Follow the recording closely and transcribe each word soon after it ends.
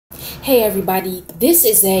Hey everybody, this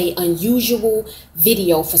is a unusual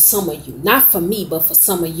video for some of you. Not for me, but for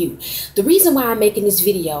some of you. The reason why I'm making this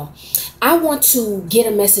video, I want to get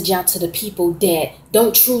a message out to the people that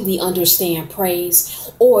don't truly understand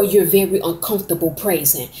praise, or you're very uncomfortable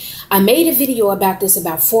praising. I made a video about this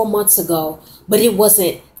about 4 months ago, but it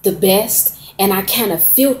wasn't the best. And I kind of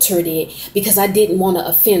filtered it because I didn't want to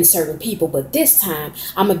offend certain people. But this time,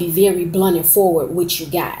 I'm going to be very blunt and forward with you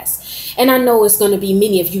guys. And I know it's going to be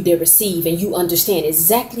many of you that receive and you understand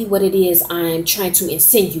exactly what it is I'm trying to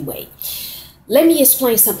insinuate. Let me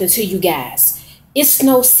explain something to you guys. It's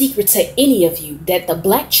no secret to any of you that the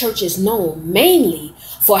Black church is known mainly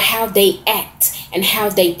for how they act and how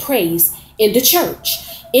they praise in the church.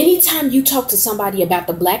 Anytime you talk to somebody about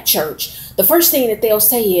the Black church, the first thing that they'll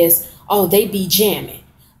say is, oh, they be jamming.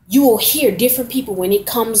 You will hear different people when it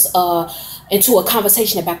comes into a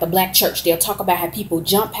conversation about the Black church. They'll talk about how people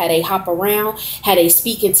jump, how they hop around, how they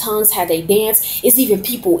speak in tongues, how they dance. It's even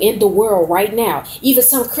people in the world right now. Even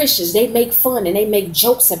some Christians, they make fun and they make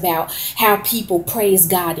jokes about how people praise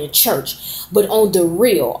God in church. But on the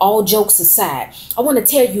real, all jokes aside, I want to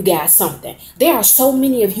tell you guys something. There are so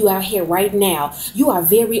many of you out here right now, you are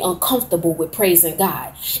very uncomfortable with praising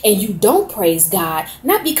God. And you don't praise God,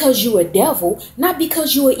 not because you're a devil, not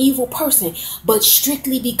because you're an evil person, but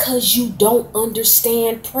strictly because you don't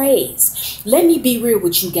understand praise. Let me be real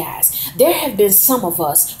with you guys. There have been some of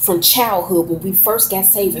us from childhood when we first got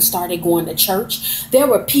saved and started going to church. There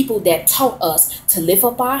were people that taught us to lift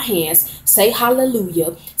up our hands, say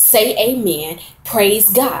hallelujah, say amen, praise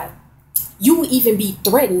God. You will even be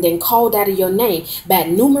threatened and called out of your name by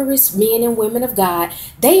numerous men and women of God.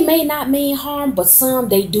 They may not mean harm, but some,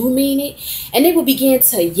 they do mean it. And they will begin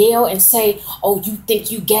to yell and say, oh, you think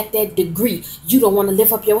you got that degree. You don't want to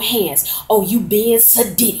lift up your hands. Oh, you being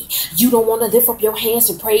sadiddy. You don't want to lift up your hands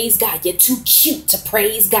and praise God. You're too cute to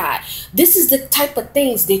praise God. This is the type of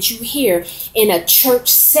things that you hear in a church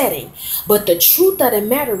setting. But the truth of the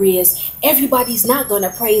matter is, everybody's not going to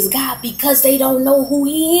praise God because they don't know who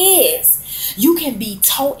He is. You can be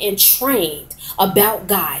taught and trained about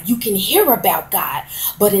God. You can hear about God.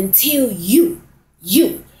 But until you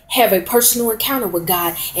have a personal encounter with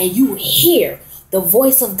God and you hear the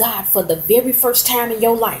voice of God for the very first time in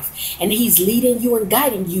your life, and He's leading you and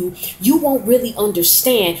guiding you, you won't really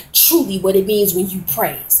understand truly what it means when you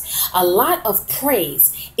praise. A lot of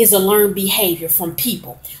praise is a learned behavior from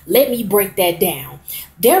people. Let me break that down.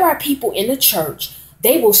 There are people in the church.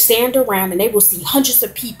 They will stand around and they will see hundreds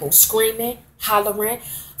of people screaming, hollering,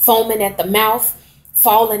 foaming at the mouth,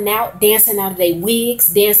 falling out, dancing out of their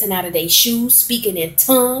wigs, dancing out of their shoes, speaking in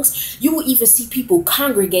tongues. You will even see people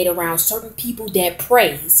congregate around certain people that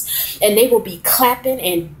praise, and they will be clapping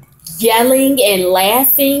and yelling and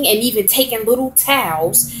laughing and even taking little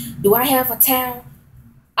towels. Do I have a towel?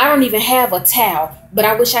 I don't even have a towel, but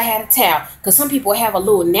I wish I had a towel, because some people have a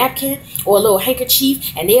little napkin or a little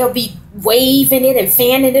handkerchief and they'll be waving it and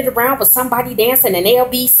fanning it around with somebody dancing, and they'll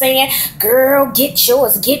be saying, girl, get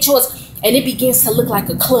yours, get yours. And it begins to look like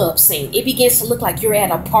a club scene. It begins to look like you're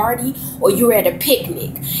at a party or you're at a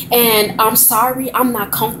picnic. And I'm sorry, I'm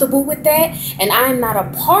not comfortable with that. And I'm not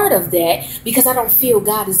a part of that because I don't feel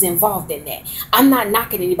God is involved in that. I'm not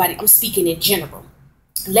knocking anybody. I'm speaking in general.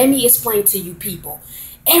 Let me explain to you people.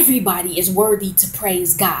 Everybody is worthy to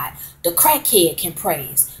praise God. The crackhead can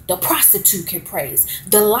praise. The prostitute can praise.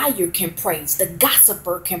 The liar can praise. The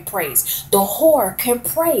gossiper can praise. The whore can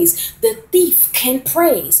praise. The thief can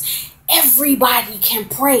praise. Everybody can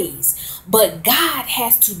praise. But God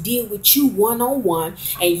has to deal with you one-on-one,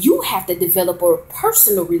 and you have to develop a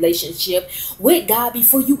personal relationship with God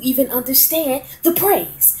before you even understand the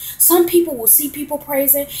praise. Some people will see people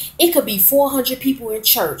praising. It could be 400 people in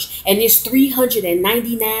church and there's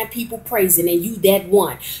 399 people praising, and you that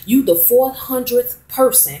one. You the 400th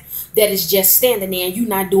person that is just standing there and you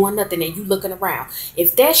not doing nothing and you looking around.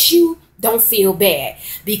 If that's you, don't feel bad,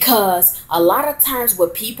 because a lot of times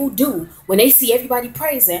what people do when they see everybody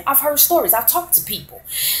praising, I've heard stories, I've talked to people,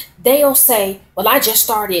 they'll say, well, I just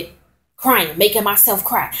started crying, making myself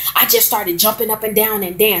cry. I just started jumping up and down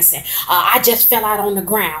and dancing. I just fell out on the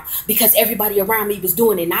ground because everybody around me was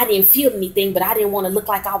doing it and I didn't feel anything, but I didn't want to look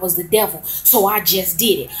like I was the devil, so I just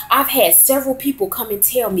did it. I've had several people come and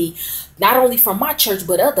tell me, not only from my church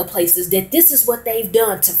but other places, that this is what they've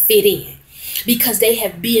done to fit in, because they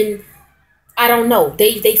have been, I don't know,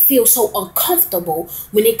 they feel so uncomfortable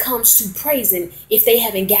when it comes to praising if they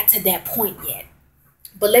haven't got to that point yet.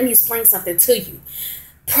 But let me explain something to you.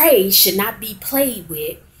 Praise should not be played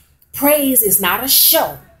with. Praise is not a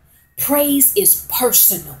show. Praise is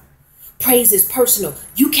personal. Praise is personal.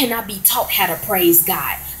 You cannot be taught how to praise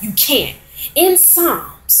God. You can't. In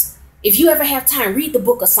Psalms If you ever have time, read the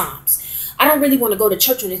book of Psalms. I don't really want to go to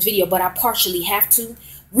church on this video, but I partially have to.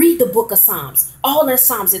 Read the book of Psalms. All in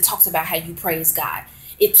Psalms, it talks about how you praise God.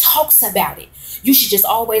 It talks about it. You should just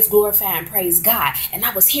always glorify and praise God. And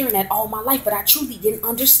I was hearing that all my life, but I truly didn't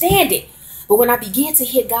understand it. But when I began to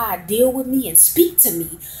hear God deal with me and speak to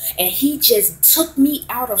me, and he just took me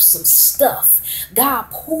out of some stuff. God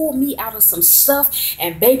pulled me out of some stuff.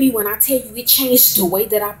 And baby, when I tell you, it changed the way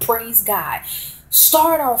that I praise God.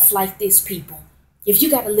 Start off like this, people. If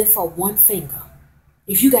you got to lift up one finger,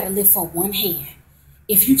 if you got to lift up one hand,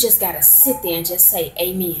 if you just got to sit there and just say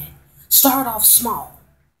amen. Start off small.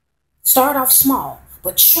 Start off small.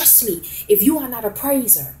 But trust me, if you are not a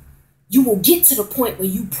praiser, you will get to the point where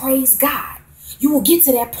you praise God. You will get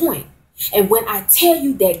to that point. And when I tell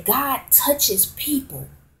you that God touches people,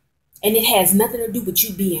 and it has nothing to do with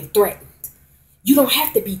you being threatened, you don't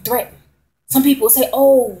have to be threatened. Some people say,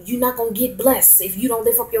 oh, you're not going to get blessed if you don't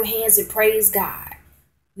lift up your hands and praise God.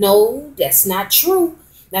 No, that's not true.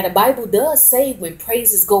 Now, the Bible does say when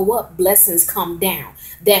praises go up, blessings come down.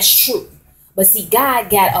 That's true. But see, God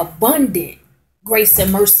got abundant grace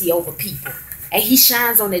and mercy over people. And he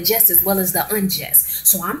shines on the just as well as the unjust.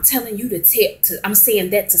 So I'm telling you I'm saying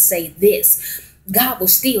that to say this. God will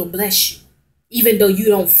still bless you, even though you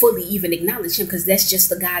don't fully even acknowledge him, because that's just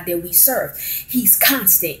the God that we serve. He's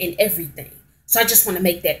constant in everything. So I just want to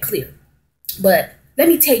make that clear. But let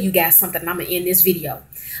me tell you guys something. I'm going to end this video.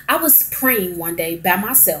 I was praying one day by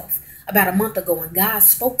myself about a month ago, and God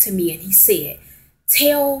spoke to me and he said,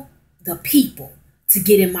 tell the people to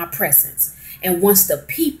get in my presence. And once the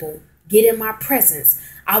people get in my presence,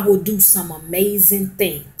 I will do some amazing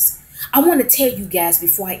things. I want to tell you guys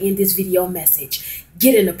before I end this video message,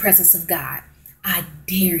 get in the presence of God. I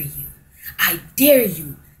dare you. I dare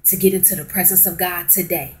you to get into the presence of God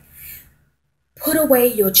today. Put away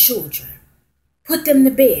your children. Put them to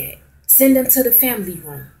bed. Send them to the family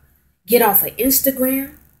room. Get off of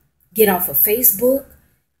Instagram. Get off of Facebook.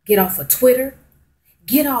 Get off of Twitter.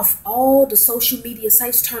 Get off all the social media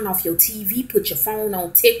sites. Turn off your TV. Put your phone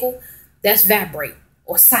on tickle. That's vibrate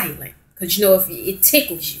or silent. Because you know, if it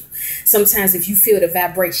tickles you sometimes if you feel the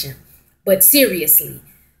vibration. But seriously,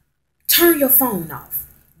 turn your phone off.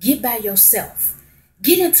 Get by yourself.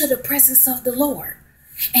 Get into the presence of the Lord.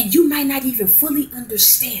 And you might not even fully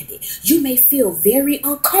understand it. You may feel very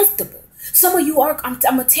uncomfortable. Some of you are, I'm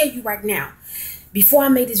going to tell you right now, before I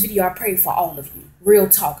made this video, I prayed for all of you. Real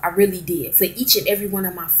talk, I really did. For each and every one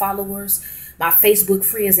of my followers, my Facebook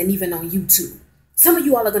friends, and even on YouTube. Some of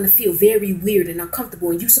you all are going to feel very weird and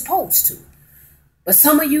uncomfortable, and you're supposed to. But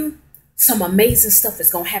some of you, some amazing stuff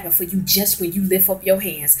is going to happen for you just when you lift up your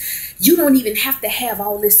hands. You don't even have to have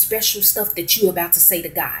all this special stuff that you're about to say to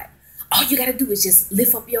God. All you got to do is just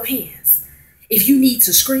lift up your hands. If you need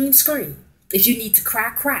to scream, scream. If you need to cry,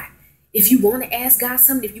 cry. If you want to ask God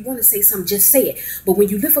something, if you want to say something, just say it. But when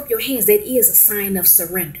you lift up your hands, that is a sign of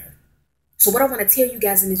surrender. So what I want to tell you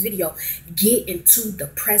guys in this video, get into the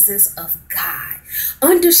presence of God.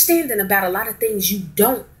 Understanding about a lot of things you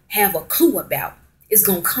don't have a clue about is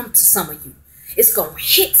going to come to some of you. It's going to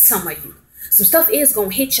hit some of you. Some stuff is going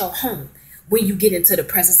to hit your home when you get into the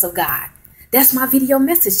presence of God. That's my video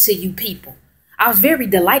message to you people. I was very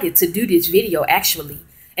delighted to do this video actually.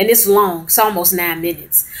 And it's long. It's almost 9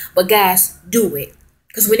 minutes. But guys, do it.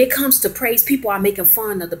 Because when it comes to praise, people are making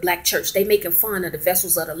fun of the black church. They making fun of the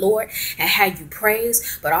vessels of the Lord and how you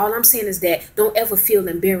praise. But all I'm saying is that don't ever feel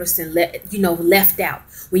embarrassed and left out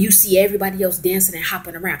when you see everybody else dancing and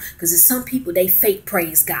hopping around. Because there's some people, they fake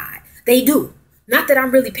praise God. They do. Not that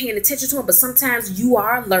I'm really paying attention to them, but sometimes you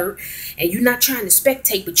are alert and you're not trying to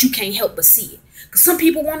spectate, but you can't help but see it. Because some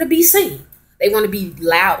people want to be seen. They want to be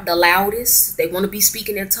loud, the loudest. They want to be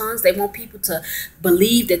speaking in tongues. They want people to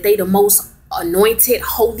believe that they the most anointed,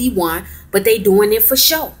 holy one, but they doing it for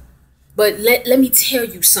show. But let me tell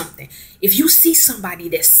you something. If you see somebody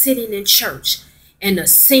that's sitting in church and the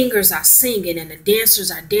singers are singing and the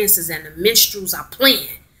dancers are dancers and the minstrels are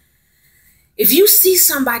playing, if you see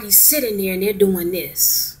somebody sitting there and they're doing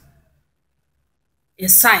this in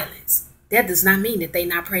silence, that does not mean that they're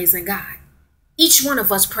not praising God. Each one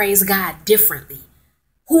of us praise God differently.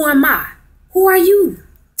 Who am I? Who are you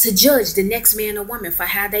to judge the next man or woman for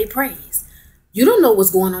how they praise? You don't know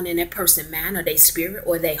what's going on in that person's mind or their spirit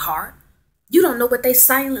or their heart. You don't know what they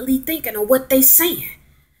silently thinking or what they saying.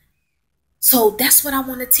 So that's what I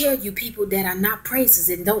want to tell you people that are not praisers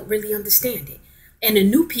and don't really understand it. And the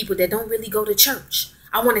new people that don't really go to church.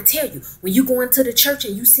 I want to tell you, when you go into the church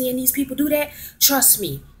and you seeing these people do that, trust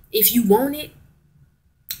me, if you want it,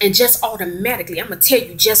 and just automatically, I'm going to tell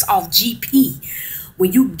you just off GP,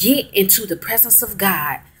 when you get into the presence of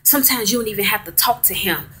God, sometimes you don't even have to talk to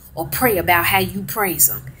him or pray about how you praise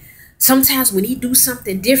him. Sometimes when he do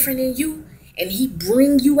something different in you and he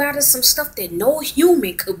bring you out of some stuff that no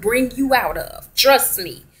human could bring you out of. Trust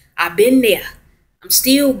me, I've been there. I'm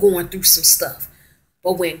still going through some stuff.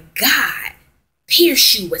 But when God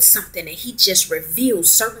pierce you with something and he just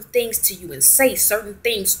reveals certain things to you and say certain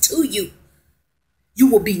things to you, you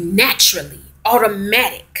will be naturally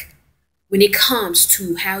automatic when it comes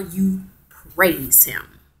to how you praise him.